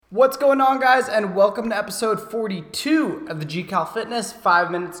What's going on, guys, and welcome to episode 42 of the GCal Fitness 5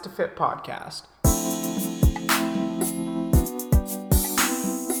 Minutes to Fit podcast.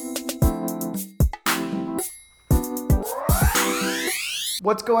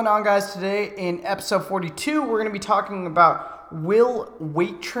 What's going on, guys? Today in episode 42, we're going to be talking about will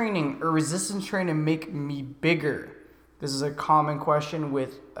weight training or resistance training make me bigger? This is a common question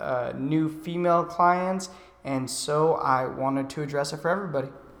with new female clients, and so I wanted to address it for everybody.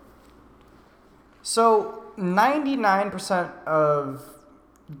 So 99% of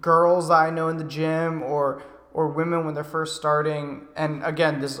girls that I know in the gym or women when they're first starting, and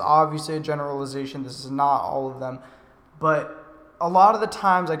again, this is obviously a generalization, this is not all of them, but a lot of the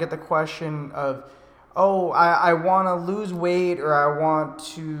times I get the question of, I want to lose weight, or I want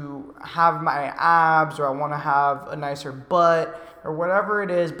to have my abs, or I want to have a nicer butt, or whatever it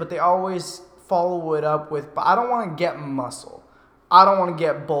is, but they always follow it up with, but I don't want to get muscle. I don't want to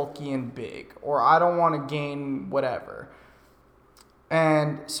get bulky and big, or I don't want to gain whatever.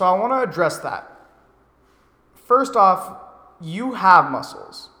 And so I want to address that. First off, you have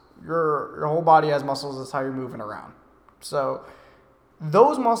muscles. Your whole body has muscles. That's how you're moving around. So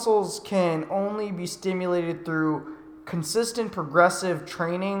those muscles can only be stimulated through consistent progressive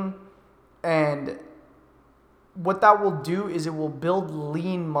training, and what that will do is it will build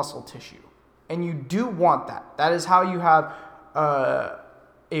lean muscle tissue. And you do want that. That is how you have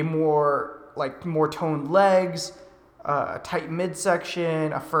more toned legs, a tight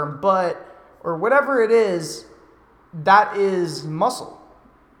midsection, a firm butt, or whatever it is. That is muscle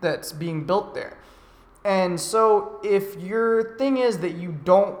that's being built there. And so if your thing is that you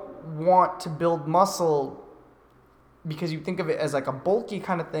don't want to build muscle because you think of it as like a bulky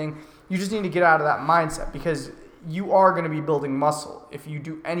kind of thing, you just need to get out of that mindset, because you are going to be building muscle if you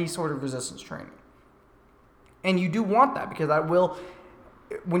do any sort of resistance training. And you do want that, because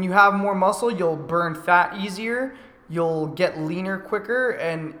when you have more muscle, you'll burn fat easier, you'll get leaner quicker,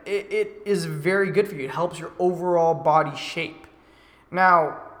 and it is very good for you. It helps your overall body shape.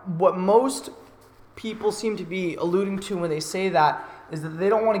 Now, what most people seem to be alluding to when they say that is that they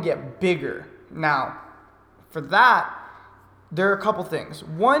don't want to get bigger. Now, for that, there are a couple things.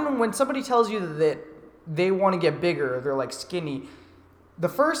 One, when somebody tells you that they want to get bigger, they're like skinny, the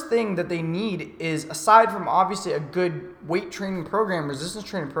first thing that they need is, aside from obviously a good weight training program, resistance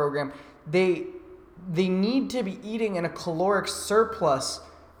training program, they need to be eating in a caloric surplus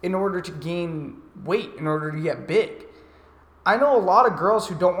in order to gain weight, in order to get big. I know a lot of girls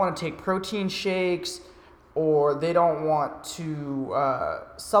who don't want to take protein shakes, or they don't want to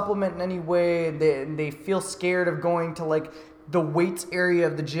supplement in any way. They feel scared of going to like the weights area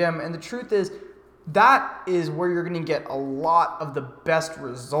of the gym. And the truth is, that is where you're going to get a lot of the best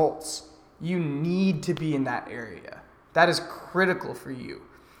results. You need to be in that area. That is critical for you.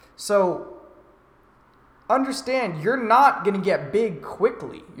 So understand, you're not going to get big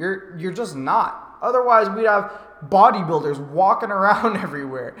quickly. You're just not. Otherwise, we'd have bodybuilders walking around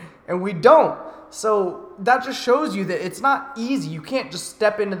everywhere, and we don't. So that just shows you that it's not easy. You can't just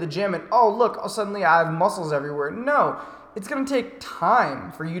step into the gym and, look, suddenly I have muscles everywhere. No. It's going to take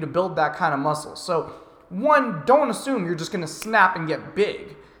time for you to build that kind of muscle. So, one, don't assume you're just going to snap and get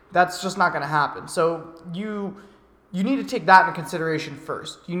big. That's just not going to happen. So, you need to take that into consideration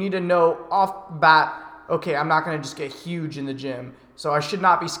first. You need to know off the bat, okay, I'm not going to just get huge in the gym. So, I should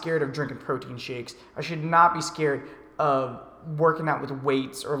not be scared of drinking protein shakes. I should not be scared of working out with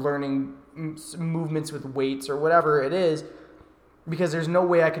weights or learning movements with weights or whatever it is, because there's no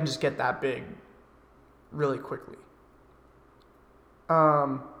way I can just get that big really quickly.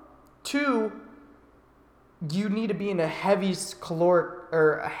 2, you need to be in a heavy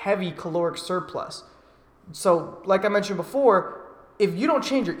caloric surplus. So, like I mentioned before, if you don't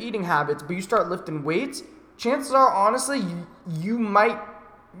change your eating habits, but you start lifting weights, chances are, honestly, you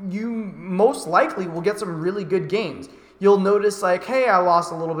most likely will get some really good gains. You'll notice, like, hey, I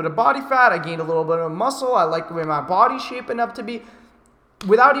lost a little bit of body fat, I gained a little bit of muscle, I like the way my body's shaping up to be,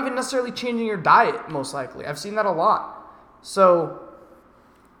 without even necessarily changing your diet, most likely. I've seen that a lot. So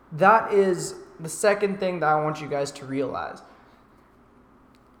that is the second thing that I want you guys to realize.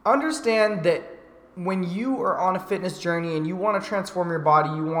 Understand that when you are on a fitness journey and you want to transform your body,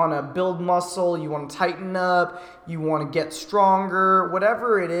 you want to build muscle, you want to tighten up, you want to get stronger,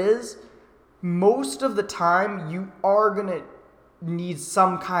 whatever it is, most of the time you are going to need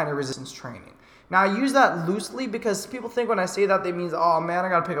some kind of resistance training. Now, I use that loosely because people think when I say that, they mean, oh man, I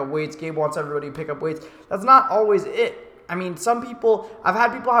got to pick up weights. Gabe wants everybody to pick up weights. That's not always it. I mean, I've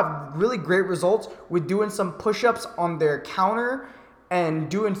had people have really great results with doing some push-ups on their counter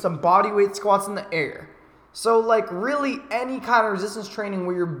and doing some body weight squats in the air. So like really any kind of resistance training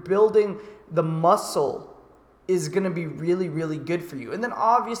where you're building the muscle is going to be really, really good for you. And then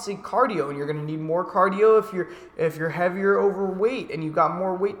obviously cardio, and you're going to need more cardio if you're heavier, overweight, and you've got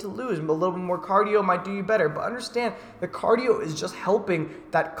more weight to lose. A little bit more cardio might do you better. But understand, the cardio is just helping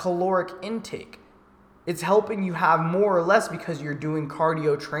that caloric intake. It's helping you have more or less because you're doing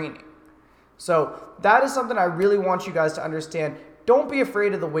cardio training. So that is something I really want you guys to understand. Don't be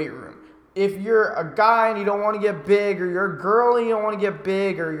afraid of the weight room. If you're a guy and you don't want to get big, or you're a girl and you don't want to get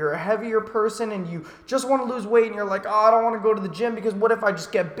big, or you're a heavier person and you just want to lose weight and you're like, oh, I don't want to go to the gym because what if I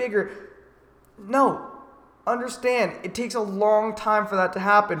just get bigger? No. Understand, it takes a long time for that to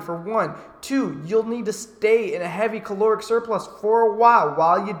happen, for one. Two, you'll need to stay in a heavy caloric surplus for a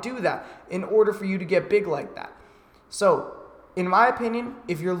while you do that in order for you to get big like that. So, in my opinion,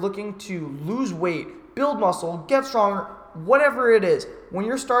 if you're looking to lose weight, build muscle, get stronger, whatever it is, when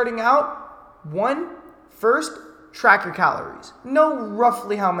you're starting out, first, track your calories. Know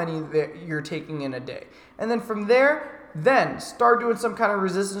roughly how many that you're taking in a day. And then from there, start doing some kind of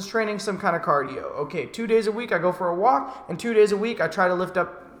resistance training, some kind of cardio. Okay, 2 days a week I go for a walk, and 2 days a week I try to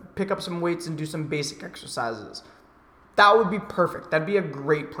pick up some weights and do some basic exercises. That would be perfect. That'd be a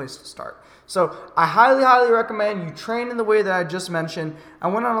great place to start. So I highly, highly recommend you train in the way that I just mentioned. I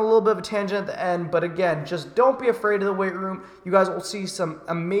went on a little bit of a tangent at the end, but again, just don't be afraid of the weight room. You guys will see some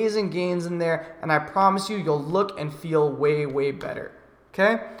amazing gains in there, and I promise you, you'll look and feel way, way better.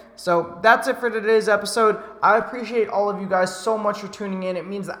 Okay? So that's it for today's episode. I appreciate all of you guys so much for tuning in. It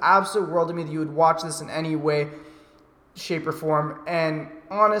means the absolute world to me that you would watch this in any way, shape, or form. And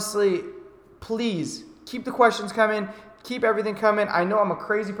honestly, please keep the questions coming. Keep everything coming. I know I'm a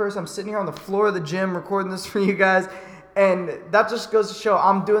crazy person. I'm sitting here on the floor of the gym recording this for you guys. And that just goes to show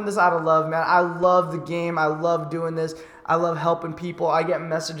I'm doing this out of love, man. I love the game. I love doing this. I love helping people. I get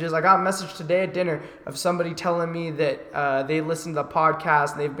messages. I got a message today at dinner of somebody telling me that they listened to the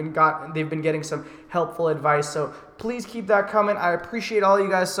podcast and they've been getting some helpful advice. So please keep that coming. I appreciate all you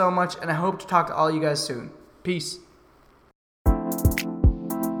guys so much, and I hope to talk to all you guys soon. Peace.